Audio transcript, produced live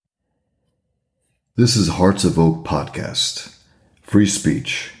This is Hearts of Oak Podcast. Free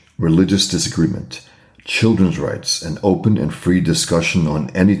speech, religious disagreement, children's rights, and open and free discussion on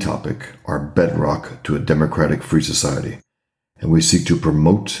any topic are bedrock to a democratic free society, and we seek to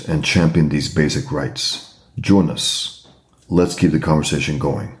promote and champion these basic rights. Join us. Let's keep the conversation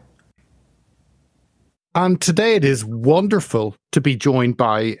going. And today it is wonderful to be joined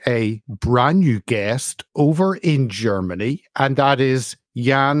by a brand new guest over in Germany, and that is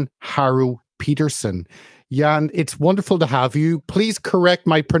Jann-Harro Petersen. Jan, it's wonderful to have you. Please correct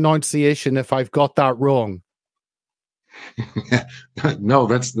my pronunciation if I've got that wrong. No,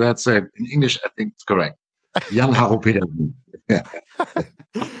 that's in English. I think it's correct. Jann-Harro Petersen.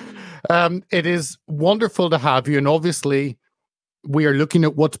 It is wonderful to have you, and obviously we are looking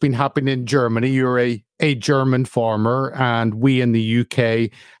at what's been happening in Germany. You're a German farmer, and we in the UK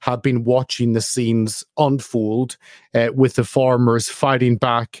have been watching the scenes unfold with the farmers fighting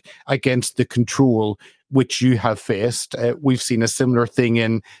back against the control which you have faced. We've seen a similar thing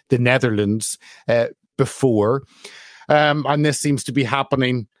in the Netherlands before, and this seems to be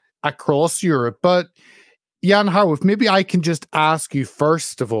happening across Europe. But Jann-Harro, if maybe I can just ask you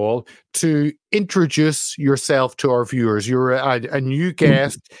first of all to introduce yourself to our viewers. You're a new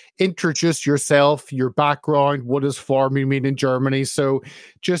guest. Introduce yourself, your background, what does farming mean in Germany? So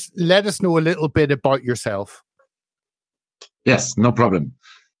just let us know a little bit about yourself. Yes, no problem.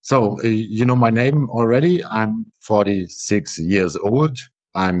 So you know my name already. I'm 46 years old.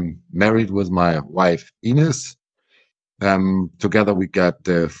 I'm married with my wife, Ines. Together we got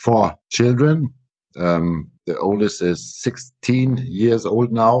 4 children. The oldest is 16 years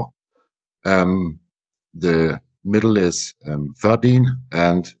old now. The middle is 13,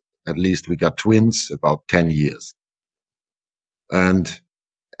 and at least we got twins about 10 years. And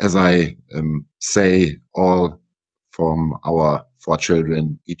as I say, all from our 4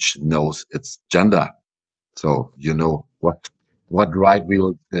 children, each knows its gender. So you know what right we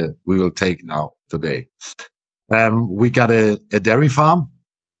will take now today. We got a dairy farm.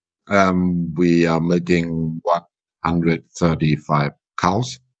 We are milking 135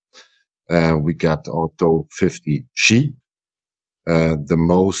 cows. We got also 50 sheep. The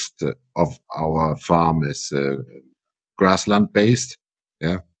most of our farm is grassland based.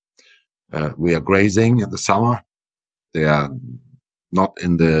 Yeah, we are grazing in the summer. They are not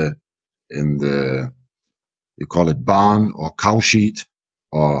in the you call it barn or cow sheet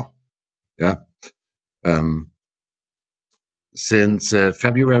or yeah. Since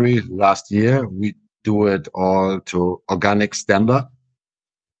February last year, we do it all to organic standard.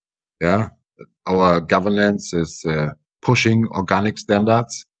 Yeah, our governance is pushing organic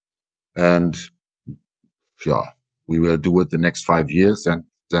standards, and yeah, we will do it the next 5 years, and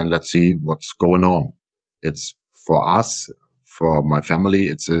then let's see what's going on. It's for us, for my family,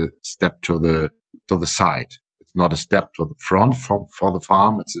 it's a step to the side. It's not a step to the front for the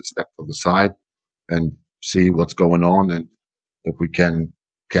farm. It's a step to the side, and see what's going on. And if we can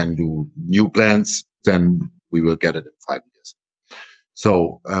do new plans, then we will get it in 5 years.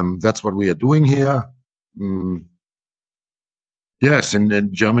 So that's what we are doing here. Yes, in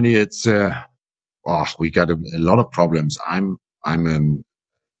Germany, it's we got a lot of problems. I'm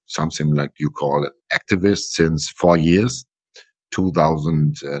something like you call it activist since 4 years.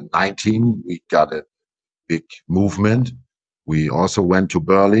 2019, we got a big movement. We also went to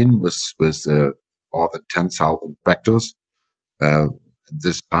Berlin with more than 10,000 tractors.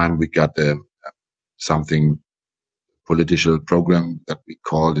 This time we got something political program that we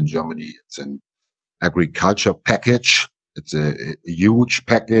called in Germany. It's an agriculture package. It's a huge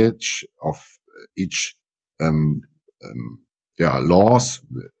package of each laws,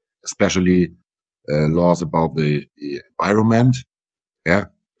 especially laws about the environment. Yeah,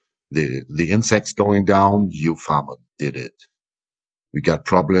 the insects going down. You farmer did it. We got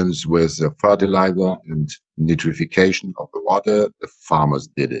problems with fertilizer and nitrification of the water. The farmers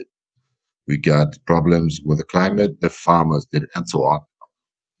did it. We got problems with the climate. The farmers did it, and so on.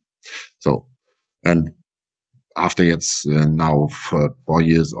 So, and after it's now for 4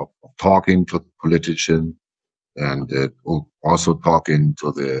 years of talking to the politician and also talking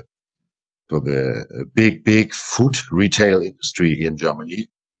to the big food retail industry here in Germany,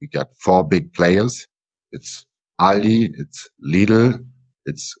 we got 4 big players. It's Aldi, it's Lidl,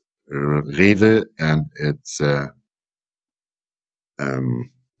 it's Rewe, and it's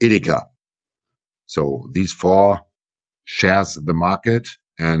Edeka. So these 4 shares the market,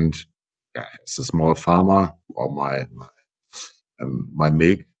 and as a small farmer, or my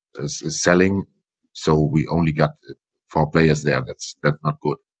milk is selling. So we only got 4 players there. That's not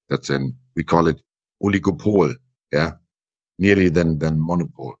good. We call it oligopol. Yeah, nearly than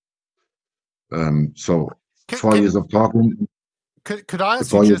monopol. So Can, 4 years of talking. could I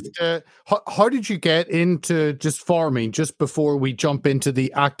ask you just how did you get into just farming? Just before we jump into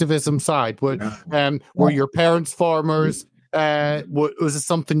the activism side, were your parents farmers? Was it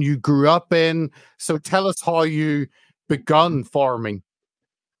something you grew up in? So tell us how you begun farming.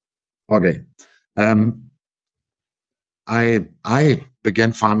 Okay. I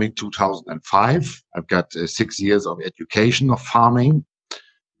began farming 2005. I've got 6 years of education of farming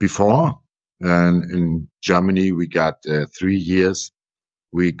before. And in Germany, we got 3 years.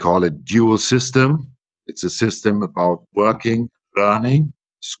 We call it dual system. It's a system about working, learning,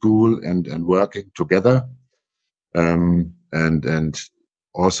 school and working together. And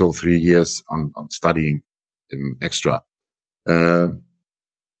also 3 years on studying extra.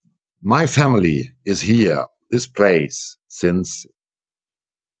 My family is here, this place, since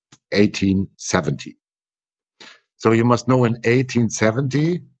 1870. So you must know in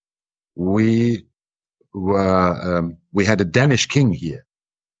 1870, we had a Danish king here,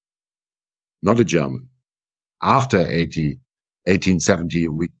 not a German. After 1870,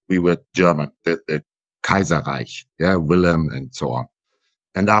 we were German, the Kaiserreich, yeah, Wilhelm and so on.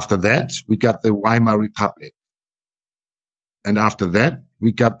 And after that, we got the Weimar Republic. And after that,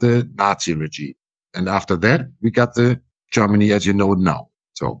 we got the Nazi regime. And after that, we got the Germany as you know it now.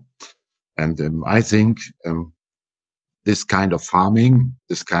 So, and I think this kind of farming,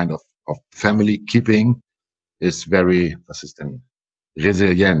 this kind of family keeping is very, was ist denn?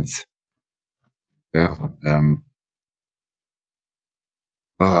 Resilience. Yeah.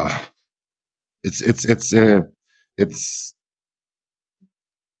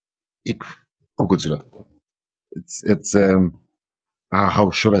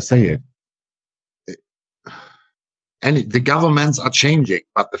 How should I say it? And the governments are changing,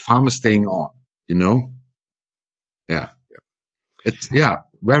 but the farm is staying on, you know? Yeah. It's,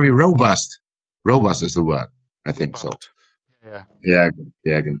 very robust. Robust is the word. I think so. Yeah.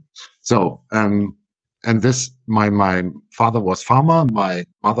 So, and this, my father was farmer. My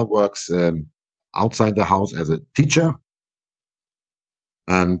mother works outside the house as a teacher.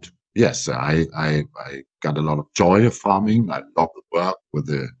 And yes, I got a lot of joy of farming. I love the work with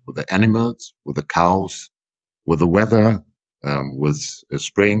the animals, with the cows, with the weather, with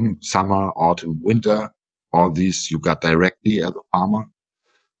spring, summer, autumn, winter. All these you got directly as a farmer.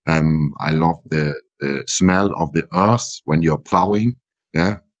 I love the smell of the earth when you're plowing.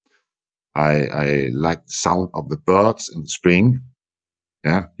 Yeah. I like the sound of the birds in the spring.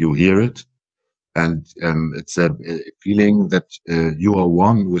 Yeah. You hear it. And it's a feeling that you are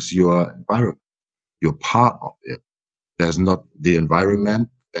one with your environment. You're part of it. There's not the environment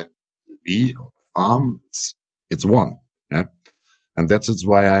and we farm. It's one. Yeah. And that's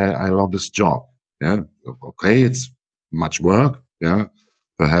why I love this job. Yeah. Okay. It's much work. Yeah.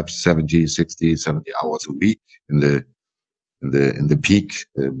 Perhaps 70, 60, 70 hours a week in the peak,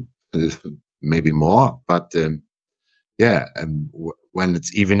 maybe more. But when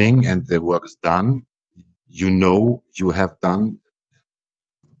it's evening and the work is done, you know you have done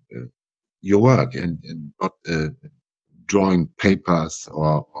your work and not drawing papers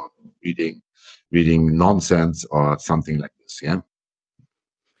or reading nonsense or something like this. Yeah.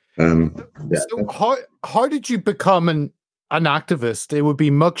 So how did you become an activist? It would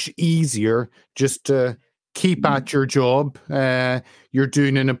be much easier just to keep at your job. You're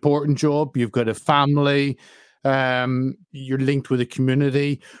doing an important job. You've got a family. You're linked with a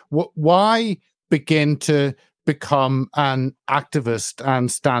community. Why begin to become an activist and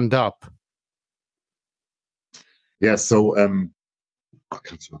stand up? Yeah. So in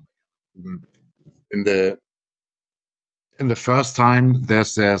the first time,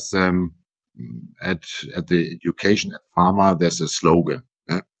 there's at the education at Pharma, there's a slogan: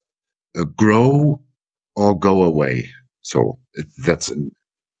 grow or go away. So that's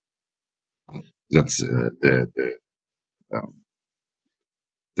the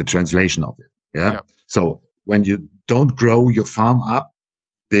translation of it. Yeah? So when you don't grow your farm up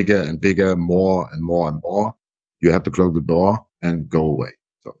bigger and bigger, more and more and more, you have to close the door and go away.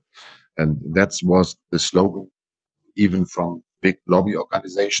 So, and that was the slogan, even from big lobby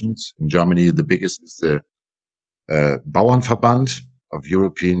organizations in Germany. The biggest is the Bauernverband of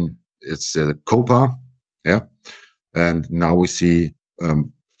European. It's COPA. Yeah. And now we see, the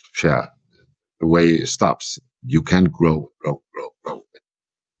way it stops. You can grow. It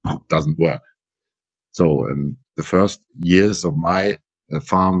doesn't work. So the first years of my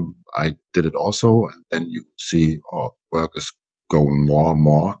farm, I did it also. And then you see our work is going more and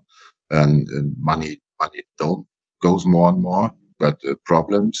more, and money goes more and more, but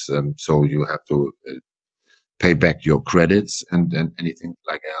problems. So you have to pay back your credits and anything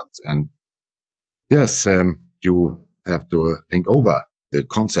like that. And Yes, you have to think over the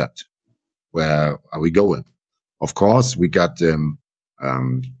concept. Where are we going? Of course, we got um,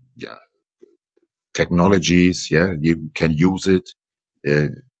 yeah, technologies. Yeah, you can use it. Uh,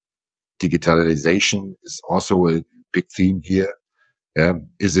 Digitalization is also a big theme here.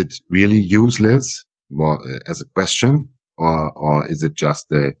 Is it really useless? Well, as a question, or is it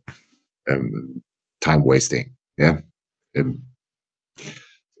just a time wasting? Yeah, um,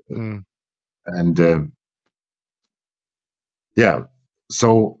 Mm. and yeah,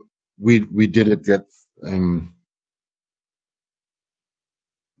 so we did it. Get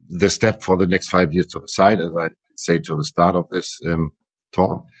the step for the next 5 years to the side, as I say to the start of this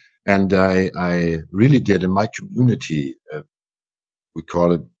talk, and I really did in my community. We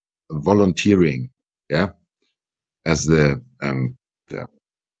call it volunteering. Yeah, as the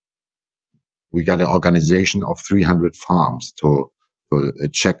we got an organization of 300 farms to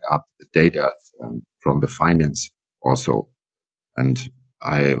check up the data from the finance also, and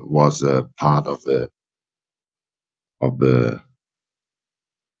I was a part of the of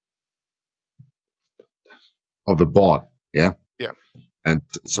the board. Yeah, Yeah. and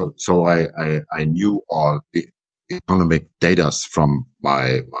so I knew all the economic data from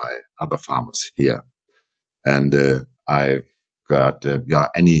my other farmers here, and I got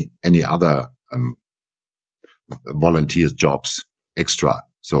any other volunteers jobs extra.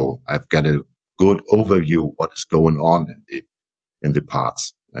 So I've got a good overview what is going on in the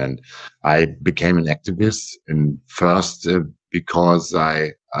parts. And I became an activist in first because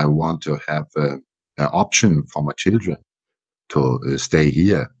I want to have an option for my children to stay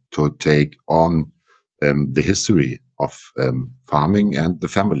here, to take on the history of farming and the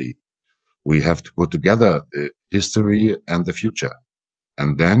family. We have to put together the history and the future,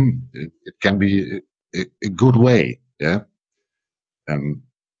 and then it can be a good way. Yeah. Um,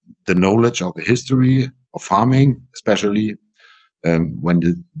 the knowledge of the history of farming, especially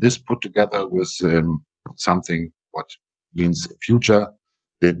when this put together with something what means future,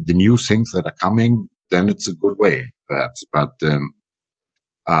 the new things that are coming, then it's a good way, perhaps. But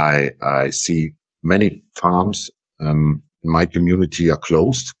I see many farms in my community are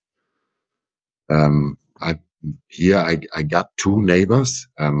closed. I Here I got two neighbors.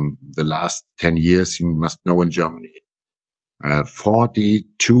 The last 10 years, you must know, in Germany,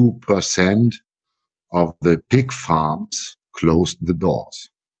 42% of the pig farms closed the doors.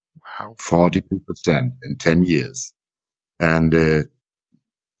 Wow. 42% in 10 years. And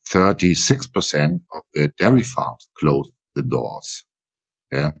 36% of the dairy farms closed the doors.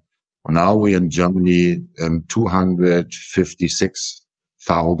 Yeah. Now we in Germany,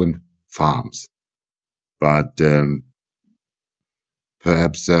 256,000 farms, but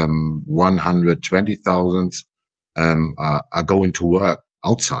perhaps 120,000 are going to work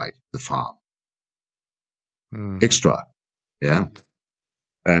outside the farm. Extra. Yeah.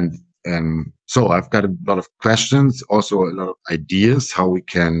 And so I've got a lot of questions, also a lot of ideas how we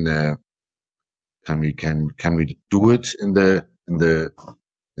can we do it in the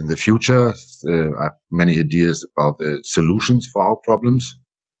future. I have many ideas about the solutions for our problems.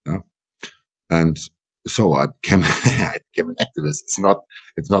 Yeah? And so I became I became an activist. It's not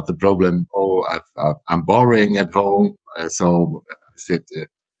the problem. Oh, I'm boring at home, so I sit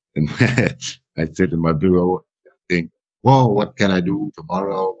I sit in my bureau, think, whoa, what can I do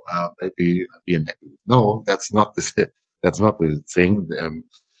tomorrow? Maybe I'll be an activist. No, that's not the that's not the thing.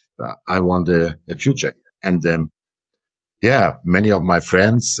 I want a future, and yeah, many of my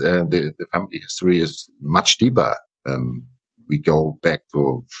friends, the family history is much deeper. We go back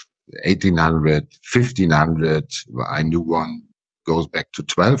to 1800, 1500. I knew one goes back to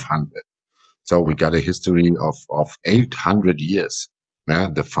 1200. So we got a history of 800 years. Yeah,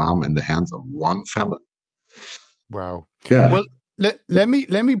 the farm in the hands of one family. Wow. Yeah. Well, let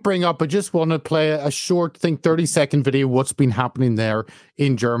me bring up. I just want to play a short, 30-second video. What's been happening there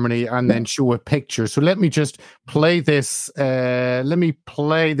in Germany, and then show a picture. So let me just play this. Let me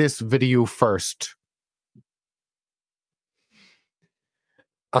play this video first.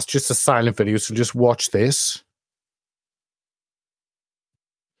 That's just a silent video, so just watch this.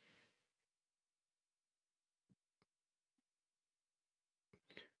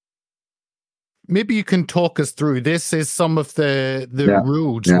 Maybe you can talk us through. This is some of the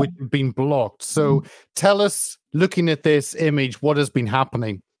roads which have been blocked. So tell us, looking at this image, what has been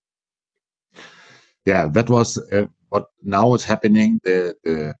happening? Yeah, that was what now is happening.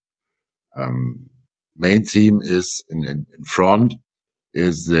 The main theme is in front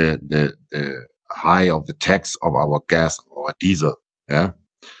is the high of the tax of our gas or diesel. Yeah.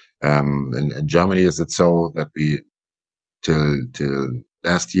 In Germany, is it so that we till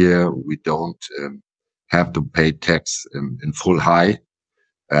last year we don't have to pay tax in full high,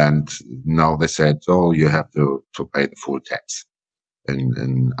 and now they said, oh, you have to pay the full tax.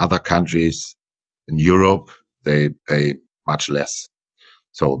 In other countries in Europe, they pay much less.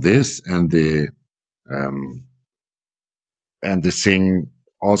 So this and the thing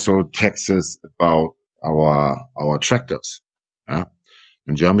also taxes about our tractors.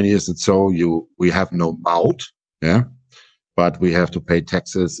 In Germany, is it so? We have no maut, but we have to pay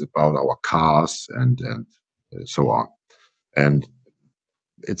taxes about our cars and so on. And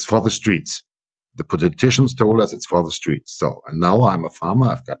it's for the streets. The politicians told us it's for the streets. So, and now I'm a farmer,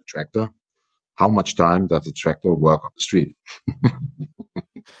 I've got a tractor. How much time does the tractor work on the street?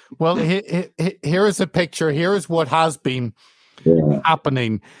 Well, here is a picture. Here is what has been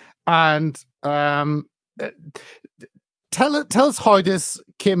happening. And tell us how this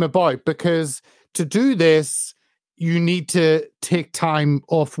came about, because to do this, you need to take time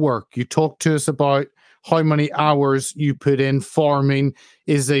off work. You talked to us about how many hours you put in. Farming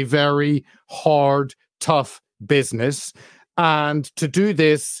is a very hard, tough business. And to do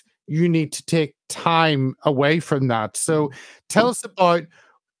this, you need to take time away from that. So tell us about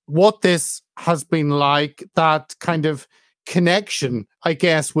what this has been like, that kind of connection, I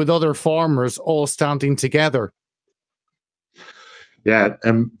guess, with other farmers all standing together. Yeah,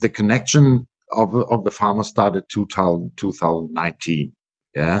 the connection of the farmers started 2019.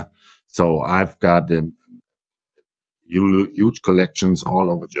 Yeah, so I've got huge collections all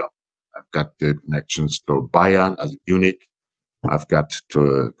over Germany. I've got the connections to Bayern as Munich. I've got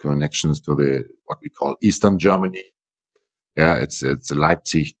connections to what we call Eastern Germany. Yeah, it's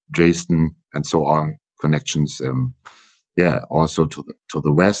Leipzig, Dresden, and so on. Connections. Also to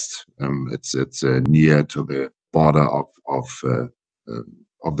the west. It's near to the border of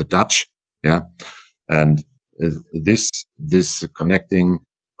the Dutch. Yeah, and this connecting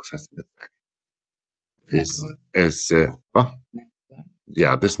this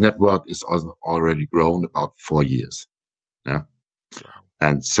network is also already grown about 4 years. Yeah,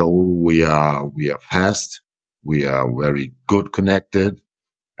 and so we are fast. We are very good connected,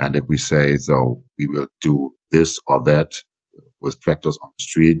 and if we say so, we will do this or that with tractors on the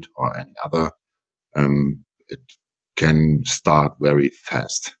street or any other. It can start very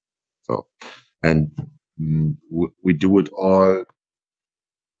fast. So, and we do it all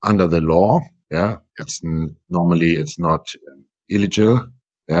under the law. Yeah, it's normally it's not illegal.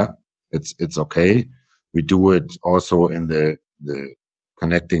 Yeah, it's okay. We do it also in the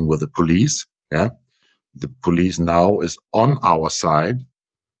connecting with the police. Yeah, the police now is on our side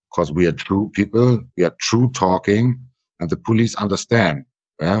because we are true people. We are true talking, and the police understand.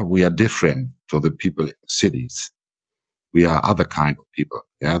 Yeah, we are different to the people in cities. We are other kind of people.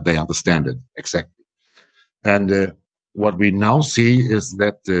 Yeah, they understand it exactly. And what we now see is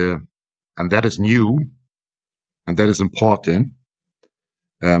that, and that is new, and that is important.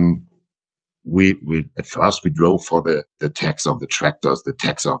 We at first we drove for the tax of the tractors, the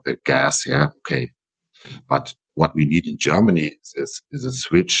tax of the gas. Yeah, okay. But what we need in Germany is a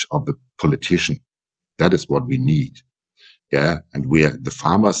switch of the politician. That is what we need. Yeah, and we are the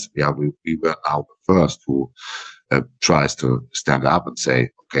farmers. Yeah, we were now the first who tries to stand up and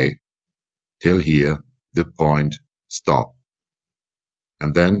say, okay, till here, the point, stop,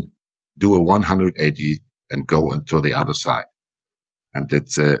 and then do a 180 and go into the other side. And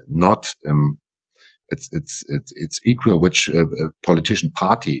it's not it's equal which politician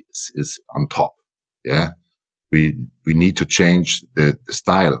party is on top. Yeah, we need to change the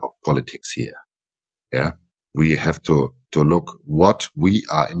style of politics here. Yeah, we have to look what we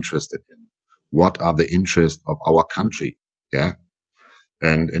are interested in. What are the interests of our country? Yeah,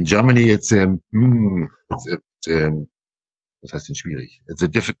 and in Germany, it's a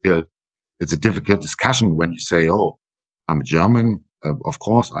difficult discussion when you say, "Oh, I'm a German. Of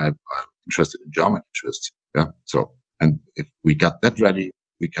course, I'm interested in German interests." Yeah. So, and if we got that ready,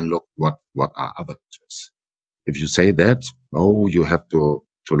 we can look what are other interests. If you say that, oh, you have to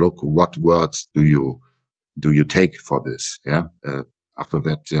look what words do you take for this? Yeah. After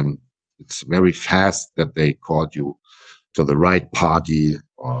that, it's very fast that they called you to the right party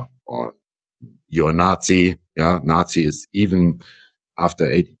or you're a Nazi. Yeah, Nazi is even after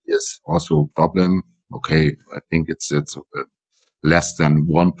 80 years also a problem. Okay, I think it's less than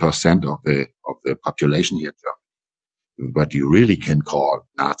 1% of the population here, but you really can call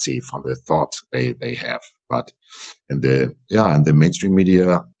Nazi from the thoughts they have. But in the mainstream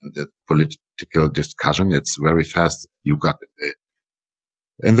media, the political discussion, it's very fast. You got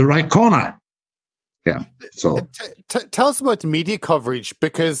in the right corner. Yeah. So Tell us about the media coverage,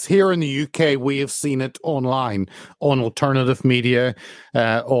 because here in the UK we have seen it online, on alternative media,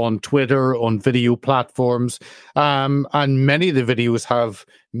 on Twitter, on video platforms, and many of the videos have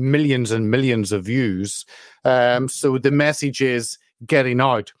millions and millions of views. So the message is getting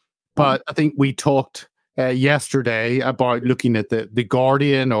out. But I think we talked yesterday about looking at the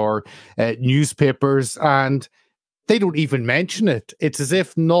Guardian or newspapers, and they don't even mention it. It's as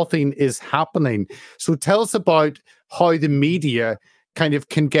if nothing is happening. So tell us about how the media kind of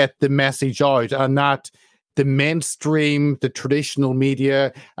can get the message out, and that the mainstream, the traditional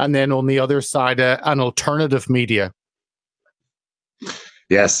media, and then on the other side, an alternative media.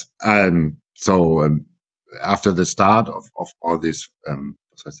 yes. After the start of all this,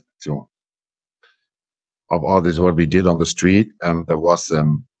 what we did on the street, there was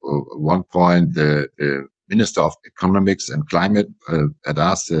one point the Minister of Economics and Climate at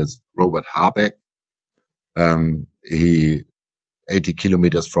us, Robert Habeck. He 80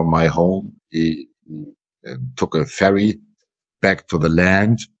 kilometers from my home. He took a ferry back to the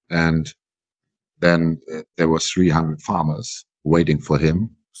land, and then there were 300 farmers waiting for him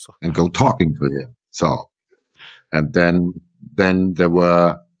and go talking to him. So, and then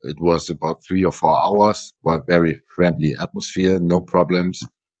it was about 3 or 4 hours, but very friendly atmosphere, no problems.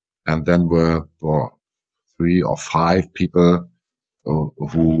 And then were 3 or 5 people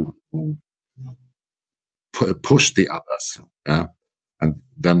who pushed the others. Yeah. And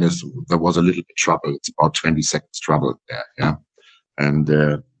then there was a little bit trouble. It's about 20 seconds trouble there. Yeah. And,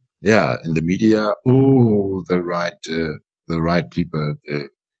 in the media, the right people,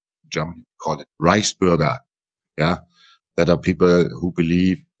 German call it Reichsbürger. Yeah. That are people who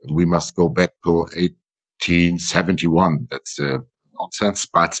believe we must go back to 1871. That's nonsense,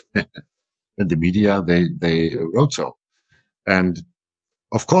 but in the media, they wrote so. And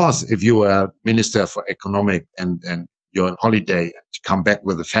of course, if you are Minister for Economic and you're on holiday and come back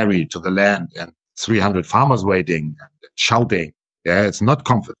with a ferry to the land and 300 farmers waiting and shouting, yeah, it's not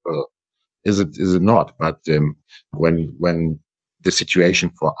comfortable. Is it not? But when the situation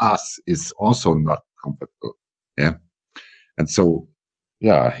for us is also not comfortable, yeah. And so,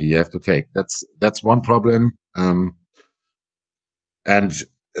 yeah, you have to take. That's one problem. And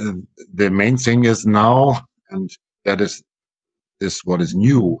the main thing is now, and that is what is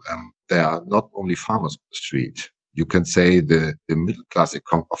new. There are not only farmers on the street. You can say the middle class of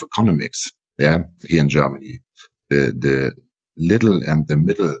economics. Yeah, here in Germany, the little and the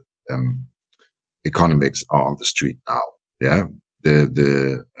middle economics are on the street now. Yeah,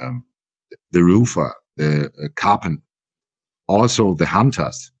 the roofer, the carpenter, also the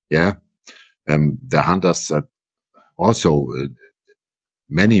hunters. Yeah, the hunters also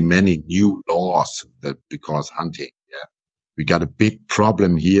many new laws that because hunting. Yeah, we got a big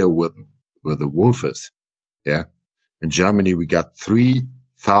problem here with the wolves. Yeah, in Germany we got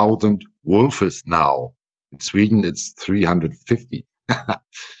 3,000 wolves now. In Sweden it's 350.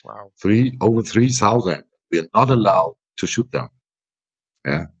 Wow, over 3,000. We are not allowed to shoot them.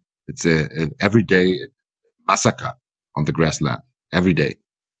 Yeah, it's an everyday massacre on the grassland every day.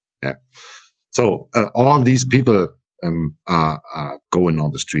 Yeah, so all these people are going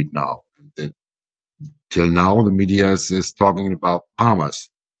on the street now. Till now, the media is talking about farmers.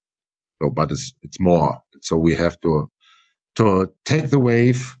 So, but it's more. So we have to take the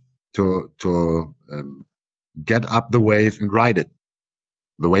wave, to get up the wave and ride it.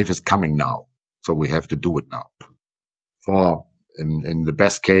 The wave is coming now, so we have to do it now. For in the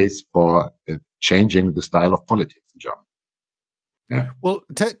best case, for changing the style of politics in Germany. Yeah. Well,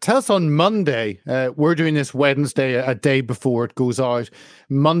 tell us on Monday. We're doing this Wednesday, a day before it goes out.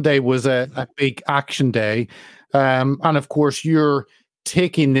 Monday was a big action day. And of course, you're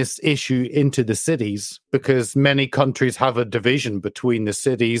taking this issue into the cities, because many countries have a division between the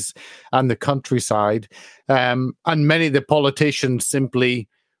cities and the countryside. And many of the politicians simply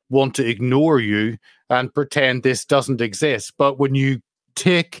want to ignore you and pretend this doesn't exist. But when you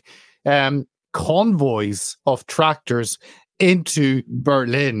take convoys of tractors into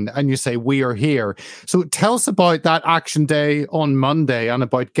Berlin and you say, we are here. So tell us about that action day on Monday and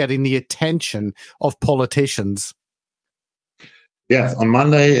about getting the attention of politicians. Yes, on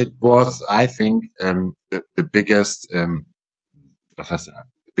Monday it was, I think, the biggest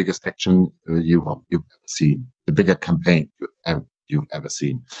action you've ever seen, the bigger campaign you've ever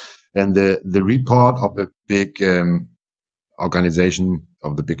seen. And the report of the big organization,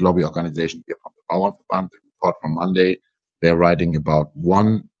 of the big lobby organization here from the Bauernverband, the report from Monday, they're writing about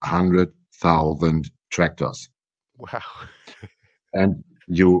 100,000 tractors. Wow. And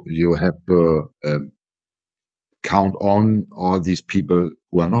you have to count on all these people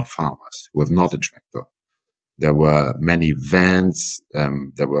who are not farmers, who have not a tractor. There were many vans.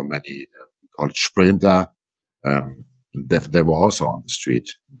 There were many called sprinter. They were also on the street.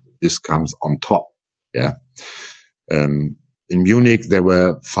 This comes on top. Yeah. In Munich, there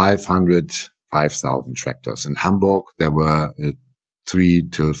were 5,000 tractors. In Hamburg, there were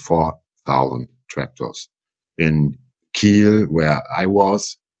 3,000 to 4,000 tractors. In Kiel, where I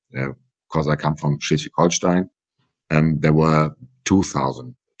was, because I come from Schleswig-Holstein, there were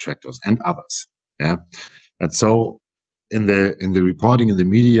 2,000 tractors and others. Yeah. And so in the reporting in the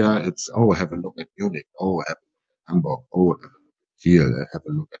media, it's, oh, have a look at Munich. Oh, have a look at Hamburg. Oh, have a look at Kiel. Have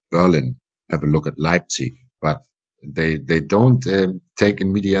a look at Berlin. Have a look at Leipzig. But they don't take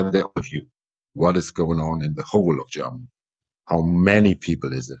in media the overview. What is going on in the whole of Germany? How many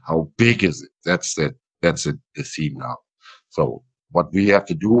people is it? How big is it? That's the theme now. So what we have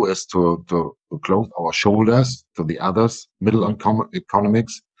to do is to close our shoulders to the others, middle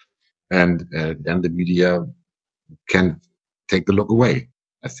economics, and then the media can take the look away.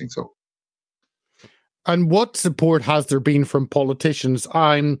 I think so. And what support has there been from politicians?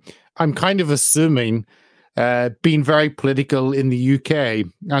 I'm kind of assuming, being very political in the UK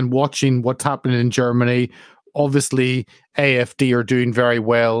and watching what's happening in Germany. Obviously, AfD are doing very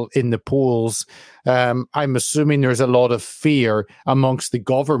well in the polls. I'm assuming there's a lot of fear amongst the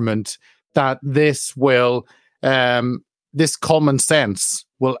government that this will, this common sense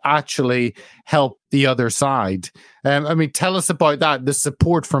will actually help the other side. I mean, tell us about that, the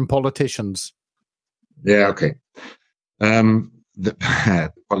support from politicians. Yeah, okay.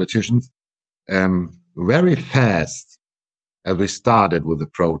 The politicians, very fast, as we started with the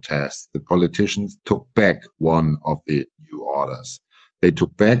protest, the politicians took back one of the new orders. They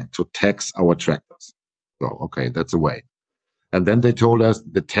took back to tax our tractors. So, okay, that's a way. And then they told us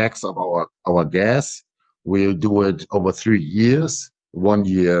the tax of our gas, we'll do it over 3 years. 1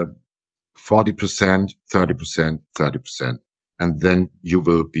 year, 40%, 30%, 30%. And then you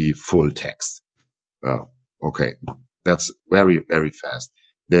will be full taxed. Well, okay, that's very, very fast.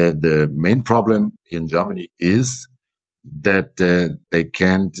 The main problem in Germany is that they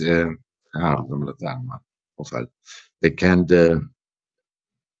can't, they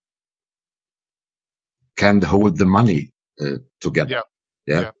can't hold the money together.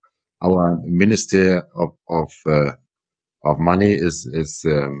 Yeah. Our Minister of Money is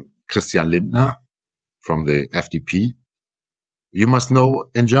Christian Lindner from the FDP. You must know,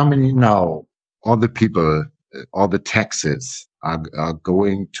 in Germany now, all the people, all the taxes are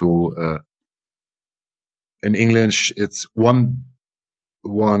going to, in English, it's 1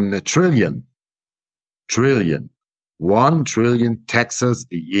 trillion. 1 trillion taxes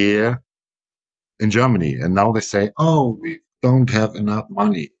a year in Germany. And now they say, oh, we don't have enough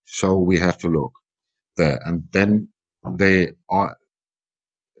money, so we have to look there. And then they are,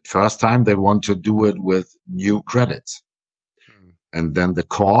 first time they want to do it with new credits. And then the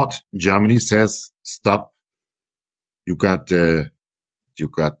court in Germany says, stop. You got the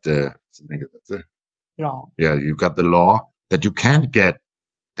law. Yeah, you got the law that you can't get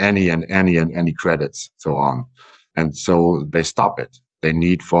any credits, so on. And so they stop it. They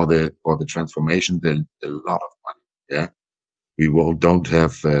need for the transformation a lot of money. Yeah, we don't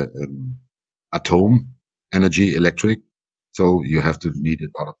have atom energy, electric, so you have to need a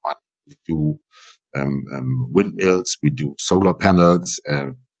lot of money. We do windmills, we do solar panels,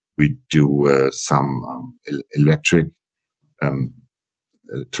 we do some electric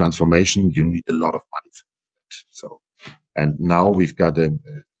transformation. You need a lot of money for that. So, and now we've got a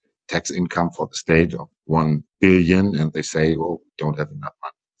tax income for the state of 1 billion, and they say, "Oh, we don't have enough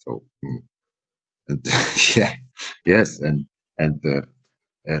money." So, and, yeah, yes, and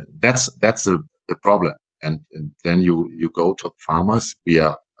that's the problem. And then you go to farmers. We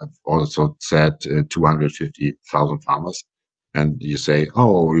are, I've also said 250,000 farmers, and you say,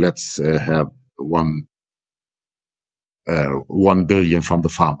 "Oh, let's have 1 billion from the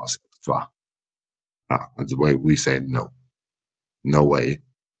farmers." And the way we say, no way,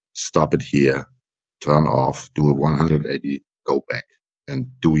 stop it here, turn off, do a 180, go back and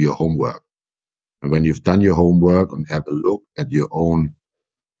do your homework. And when you've done your homework and have a look at your own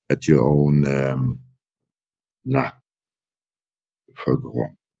at your own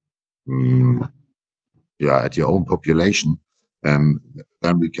population, then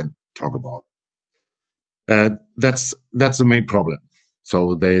we can talk about it. That's the main problem.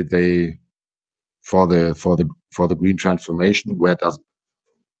 So they for the green transformation, where does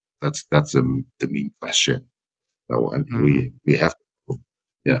that's the main question. So, and we have to,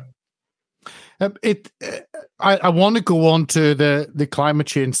 yeah. I want to go on to the climate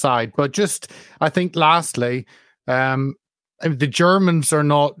change side, but just I think lastly, the Germans are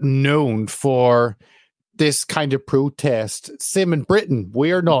not known for this kind of protest. Same in Britain,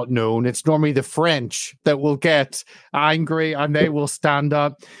 we're not known. It's normally the French that will get angry and they will stand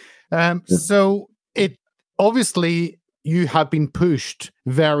up. So it obviously you have been pushed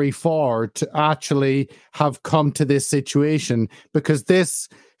very far to actually have come to this situation, because this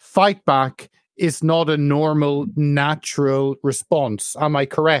fight back is not a normal, natural response. Am I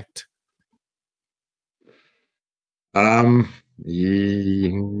correct? Yes,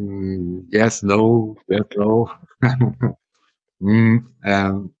 no, yes, no.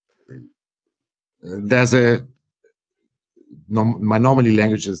 There's my normally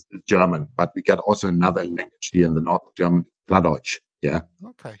language is German, but we got also another language here in the North of German, Plattdeutsch. Yeah.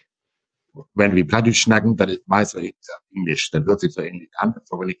 Okay. Wenn wir Plattdeutsch schnacken, dann ist meistens Englisch. Dann hört sich so ähnlich an,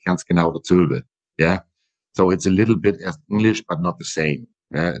 aber nicht ganz genau dasselbe. Yeah. So it's a little bit as English, but not the same.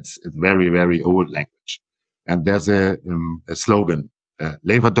 Yeah. It's very, very old language. And there's a slogan,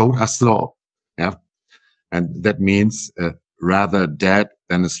 "Lever don't as slow." Yeah. And that means rather dead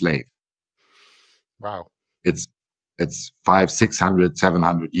than a slave. Wow. It's 500, 600,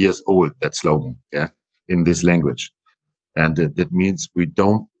 700 years old, that slogan, yeah, in this language. And that means we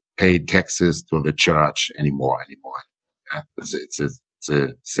don't pay taxes to the church anymore. Yeah? It's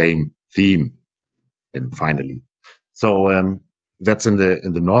a same theme, and finally. So that's in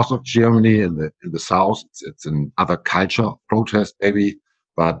the north of Germany. In the south, it's another culture protest maybe,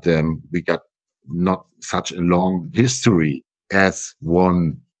 but we got not such a long history as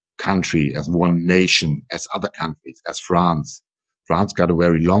one country, as one nation, as other countries, as France. France got a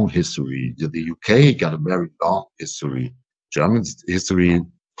very long history. The UK got a very long history. German's history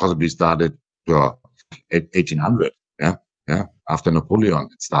possibly started 1800. Yeah. After Napoleon,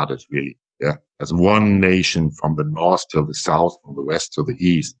 it started really. Yeah, as one nation from the north to the south, from the west to the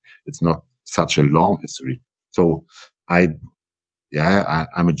east. It's not such a long history. So I'm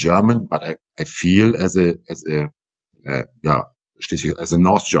a German, but I feel as a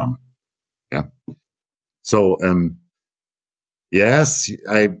North German. Yeah. So yes,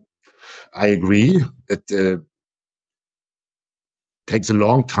 I agree. It takes a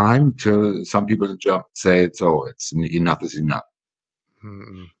long time till some people in Germany say so. It's enough is enough.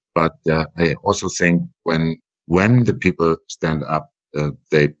 Mm-hmm. But I also think when the people stand up,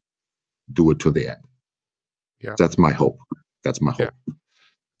 they do it to the end. Yeah, that's my hope.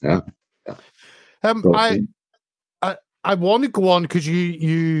 Yeah. I want to go on because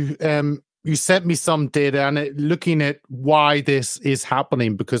you sent me some data and looking at why this is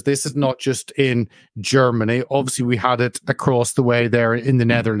happening, because this is not just in Germany. Obviously, we had it across the way there in the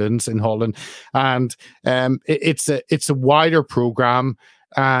Netherlands, in Holland, and it's a wider program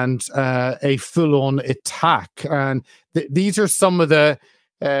and a full-on attack. And these are some of the.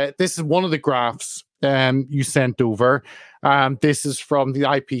 This is one of the graphs you sent over. This is from the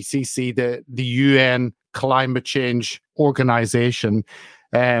IPCC, the UN Climate Change Organization,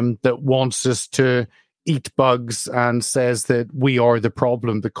 that wants us to eat bugs and says that we are the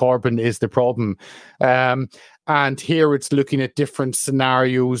problem. The carbon is the problem. And here it's looking at different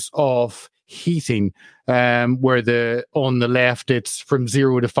scenarios of heating, where on the left it's from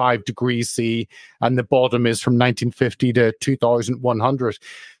 0 to 5 degrees C, and the bottom is from 1950 to 2100.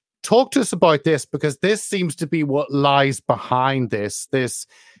 Talk to us about this, because this seems to be what lies behind this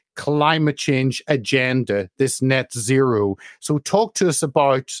climate change agenda, this net zero. So talk to us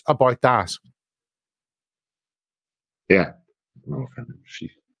about that. Yeah.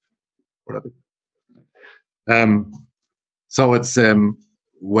 So it's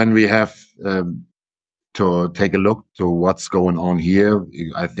when we have to take a look to what's going on here,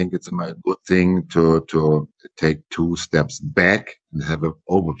 I think it's a good thing to take 2 steps back and have an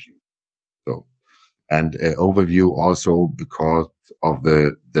overview. So, and an overview also because of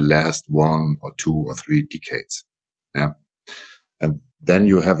the last 1 or 2 or 3 decades. Yeah. And then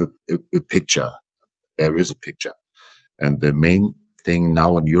you have a picture. There is a picture. And the main thing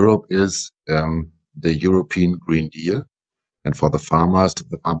now in Europe is the European Green Deal, and for the farmers,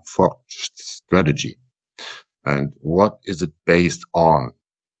 the Farm Forest strategy. And what is it based on?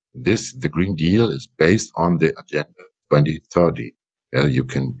 The Green Deal is based on the Agenda 2030. You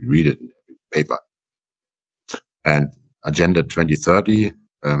can read it in the paper. And Agenda 2030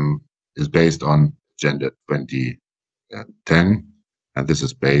 is based on Agenda 2010, and this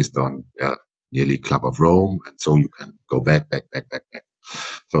is based on nearly Club of Rome, and so you can go back.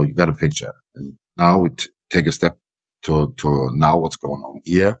 So you got a picture. And now we take a step to now what's going on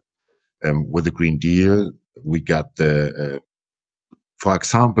here. With the Green Deal, we got for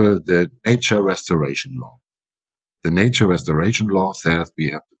example, the nature restoration law. The nature restoration law says we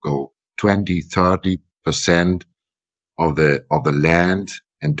have to go 20-30% of the land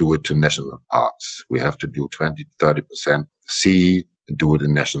and do it to national parks. We have to do 20-30% sea and do it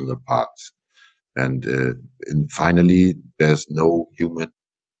in national parks. And finally, there's no human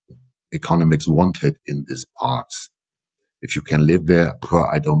economics wanted in these parks. If you can live there,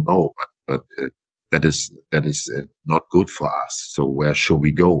 I don't know, but that is not good for us. So where should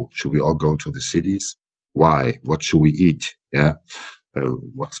we go? Should we all go to the cities? Why? What should we eat? Yeah,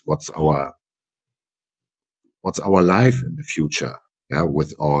 what's our life in the future? Yeah,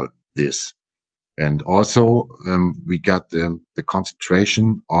 with all this, and also we got the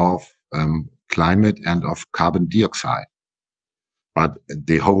concentration of climate and of carbon dioxide, but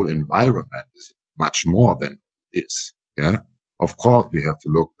the whole environment is much more than this. Yeah, of course we have to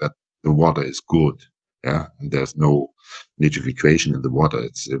look that the water is good. Yeah, and there's no nitrification in the water.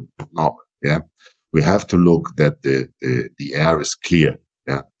 It's normal. Yeah, we have to look that the air is clear.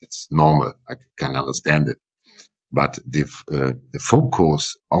 Yeah, it's normal. I can understand it. But the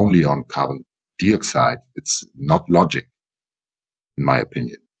focus only on carbon dioxide, it's not logic, in my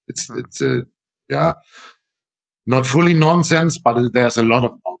opinion. It's not fully nonsense, but there's a lot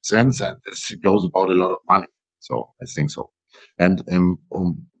of nonsense, and it goes about a lot of money. So I think so. And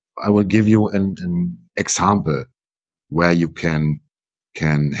I will give you an example where you can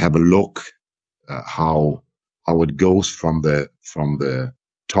have a look how it goes from the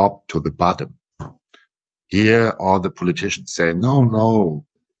top to the bottom. Here, all the politicians say, no,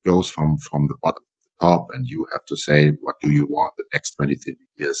 it goes from the bottom to the top, and you have to say, what do you want the next 20, 30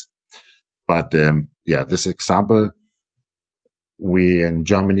 years? But this example, we in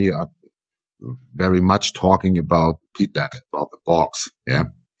Germany are very much talking about peatland, about the bogs, yeah?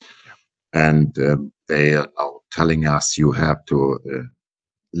 And they are now telling us you have to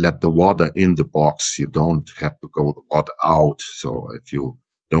let the water in the box. You don't have to go the water out. So if you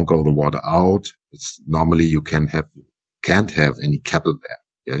don't go the water out, it's normally you can't have any cattle there.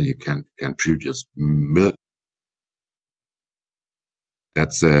 Yeah, you can produce milk.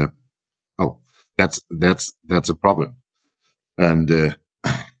 That's a problem. And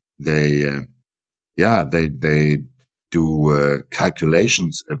they do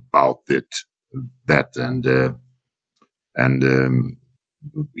calculations about that, and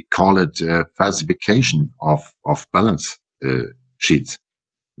we call it falsification of balance sheets.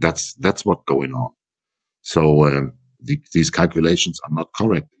 That's what's going on. So these calculations are not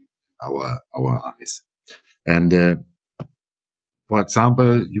correct in our eyes. And for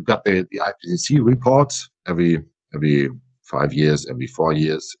example, you got the IPCC reports every 5 years, every 4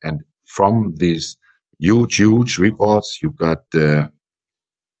 years, and from these huge reports, you got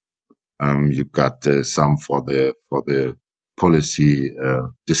some for the policy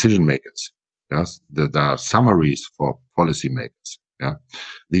decision makers. Yes, there are summaries for policy makers. Yeah,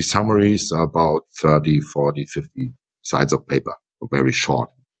 these summaries are about 30, 40, 50 sides of paper, very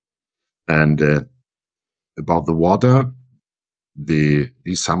short. And about the water, these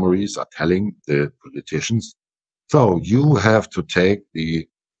summaries are telling the politicians, so you have to take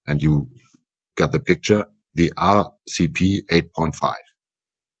and you got the picture, the RCP 8.5.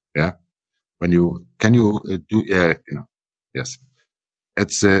 Yeah, can you do yes,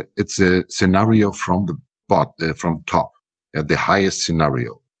 it's a scenario from from top, the highest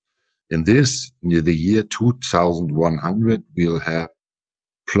scenario. In the year 2100, we'll have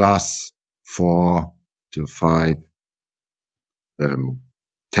plus 4 to 5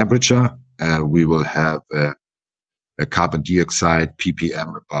 temperature. We will have a carbon dioxide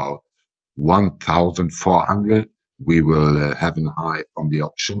ppm about 1,400. We will have an high from the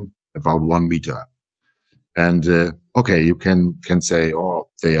ocean about 1 meter. And okay, you can say, oh,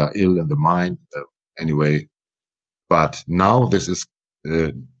 they are ill in the mind anyway. But now this is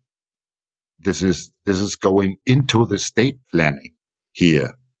going into the state planning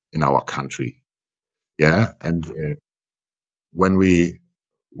here in our country. Yeah, and when we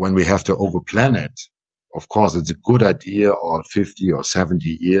have to overplan it, of course, it's a good idea on 50 or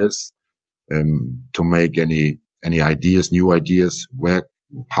 70 years to make any ideas, new ideas.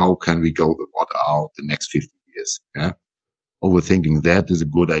 How can we go the water out the next 50 years? Yeah, overthinking that is a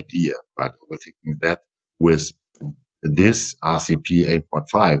good idea, but overthinking that with this RCP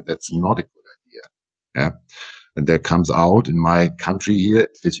 8.5, that's not a good idea. Yeah, and that comes out in my country here,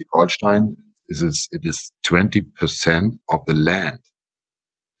 Schleswig-Holstein. It is 20% of the land.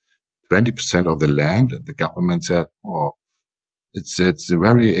 20% of the land, and the government said, "Oh, it's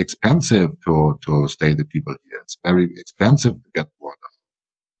very expensive to stay the people here. It's very expensive to get water.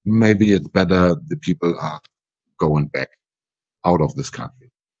 Maybe it's better the people are going back out of this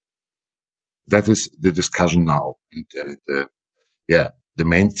country." That is the discussion now. And the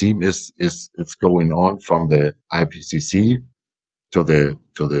main theme is it's going on from the IPCC to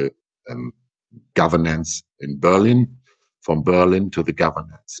the governance in Berlin, from Berlin to the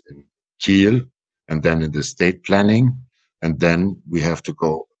governance in Kiel, and then in the state planning, and then we have to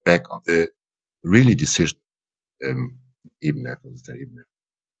go back on the really decision Ebene,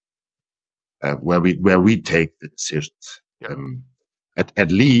 where we take the decisions. Yeah.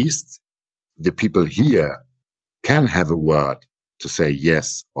 At least the people here can have a word to say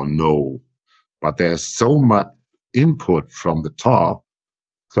yes or no, but there's so much input from the top,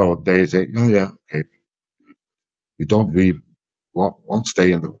 so they say, oh yeah, okay, we won't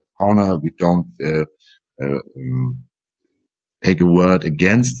stay in the corner, we don't take a word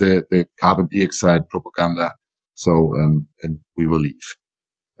against the carbon dioxide propaganda, so and we will leave,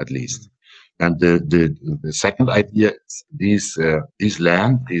 at least. And the second idea is these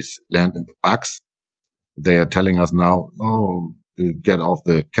land in the bucks, they are telling us now, oh, get off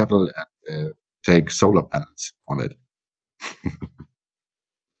the cattle and take solar panels on it.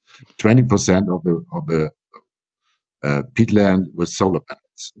 20% of the peatland with solar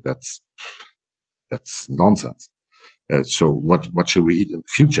panels. That's nonsense. So what should we eat in the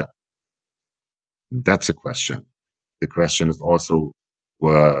future? That's a question. The question is also,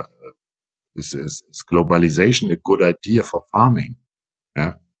 is globalization a good idea for farming?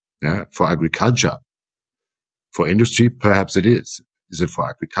 Yeah, for agriculture. For industry, perhaps it is. Is it for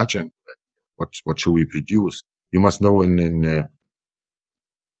agriculture? What should we produce? You must know in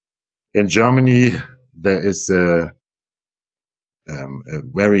Germany there is a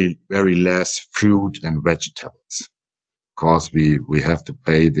very less fruit and vegetables, because we have to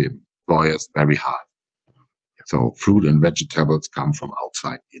pay the employers very high. So fruit and vegetables come from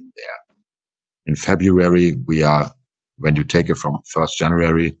outside in there. In February, when you take it from 1st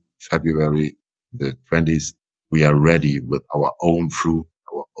January, February the 20th, we are ready with our own fruit,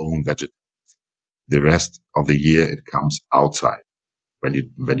 our own vegetables. The rest of the year, it comes outside when you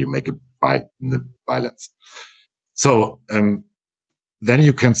make a buy in the balance. So then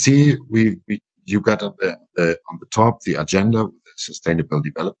you can see you got on the top the agenda with the Sustainable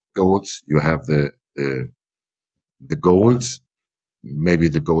Development Goals. You have the goals, maybe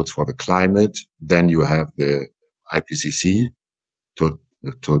the goals for the climate. Then you have the IPCC to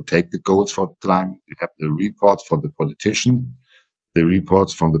take the goals for the climate. You have the reports for the politician. The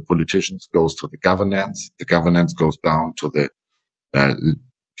reports from the politicians goes to the governance. The governance goes down to the at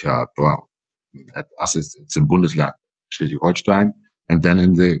us it's in Bundesland Schleswig-Holstein, and then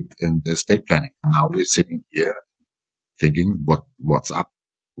in the state planning. Now we're sitting here thinking, what's up?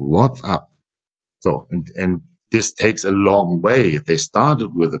 So and this takes a long way. They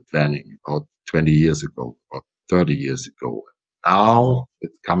started with the planning about 20 years ago or 30 years ago. Now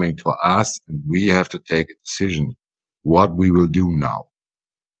it's coming to us, and we have to take a decision what we will do now.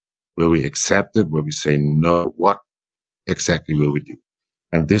 Will we accept it? Will we say no? What exactly will we do?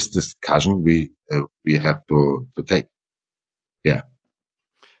 And this discussion we have to take. Yeah.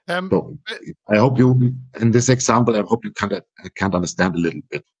 So I hope you, in this example, I hope you can understand a little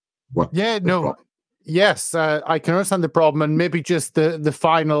bit what. Yeah. No. Yes, I can understand the problem, and maybe just the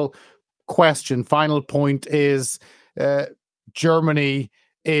final point is Germany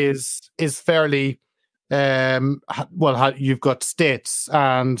is fairly you've got states,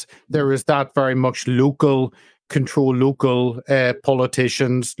 and there is that very much local control, local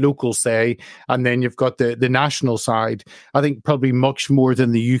politicians, local say, and then you've got the national side. I think probably much more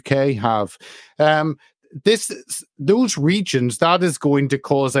than the UK have. Those regions, that is going to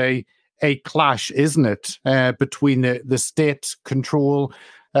cause a clash, isn't it, between the state control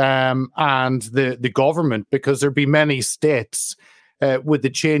and the government, because there'll be many states with the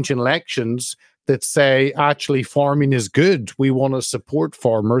change in elections that say, actually, farming is good. We want to support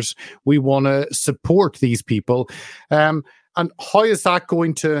farmers. We want to support these people. And how is that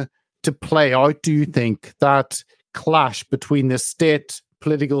going to play out, do you think, that clash between the state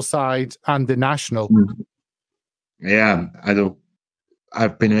political side and the national? Yeah,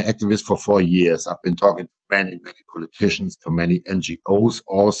 I've been an activist for 4 years. I've been talking to many politicians, to many NGOs,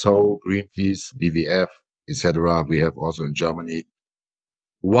 also Greenpeace, WWF, etc. We have also in Germany.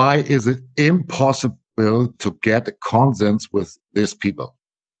 Why is it impossible to get a consensus with these people?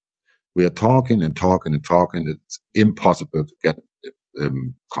 We are talking and talking and talking. It's impossible to get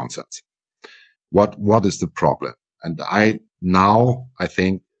consensus. What is the problem? And I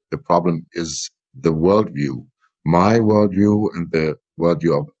think the problem is the worldview. My worldview and the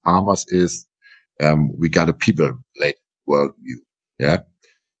worldview of farmers is we got a people-led worldview. Yeah,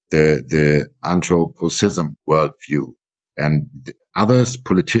 the anthroposism worldview. And the others,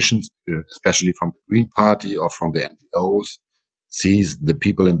 politicians, especially from the Green Party or from the NGOs, sees the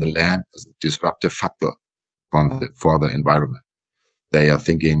people in the land as a disruptive factor for the environment. They are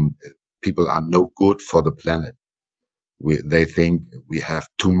thinking people are no good for the planet. They think we have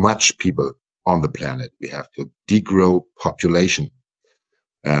too much people on the planet. We have to degrow population.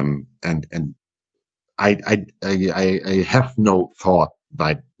 And I have no thought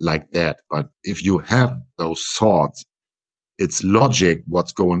like that. But if you have those thoughts, it's logic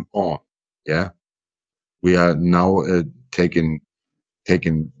what's going on. Yeah, we are now taking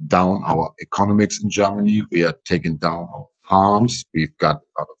down our economics in Germany. We are taking down our farms. We've got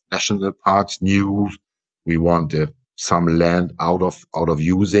a lot of national parks new. We want some land out of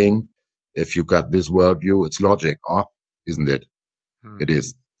using. If you got this worldview, it's logic, isn't it? It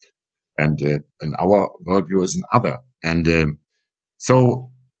is. And our worldview is another. And so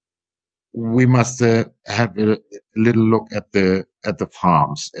we must have a little look at the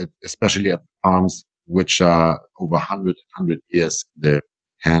farms, especially at farms which are over 100 years the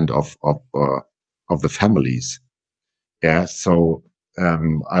hand of the families. Yeah. So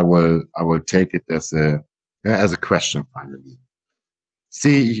I will take it as a question finally.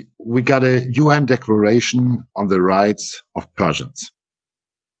 See, we got a UN Declaration on the Rights of Persians.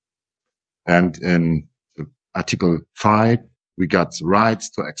 And in Article 5, we got rights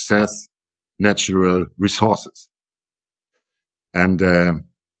to access natural resources. And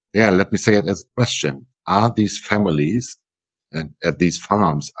let me say it as a question. Are these families and at these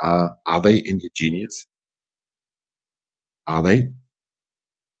farms, are they indigenous? Are they?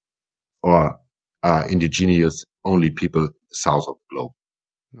 Or are indigenous only people south of the globe?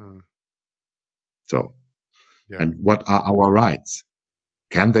 So, and what are our rights?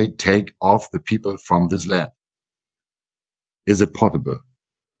 Can they take off the people from this land? Is it possible?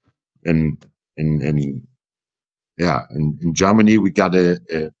 In Germany, we got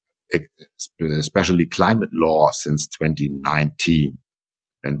a especially climate law since 2019.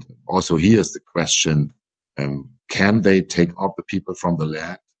 And also here's the question, can they take off the people from the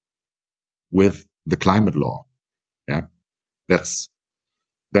land with the climate law? Yeah, that's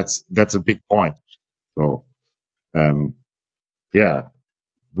a big point. So,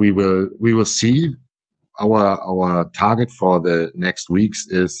 we will see. Our target for the next weeks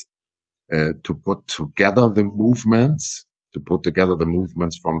is to put together the movements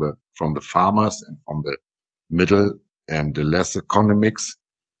from the farmers and from the middle and the less economics,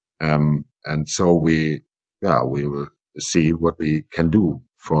 and so we will see what we can do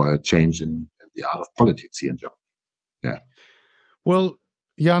for a change in the art of politics here in Germany. Yeah. Well,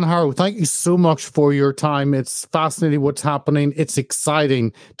 Jann-Harro, thank you so much for your time. It's fascinating what's happening. It's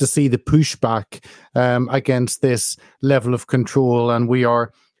exciting to see the pushback against this level of control, and we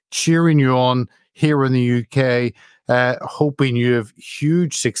are cheering you on here in the UK, hoping you have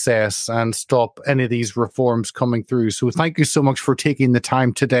huge success and stop any of these reforms coming through. So thank you so much for taking the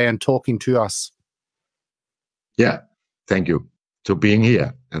time today and talking to us. Yeah, thank you for being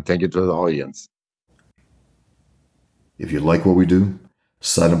here, and thank you to the audience. If you like what we do,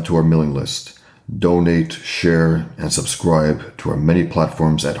 sign up to our mailing list, donate, share, and subscribe to our many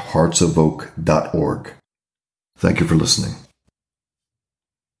platforms at heartsofoak.org. Thank you for listening.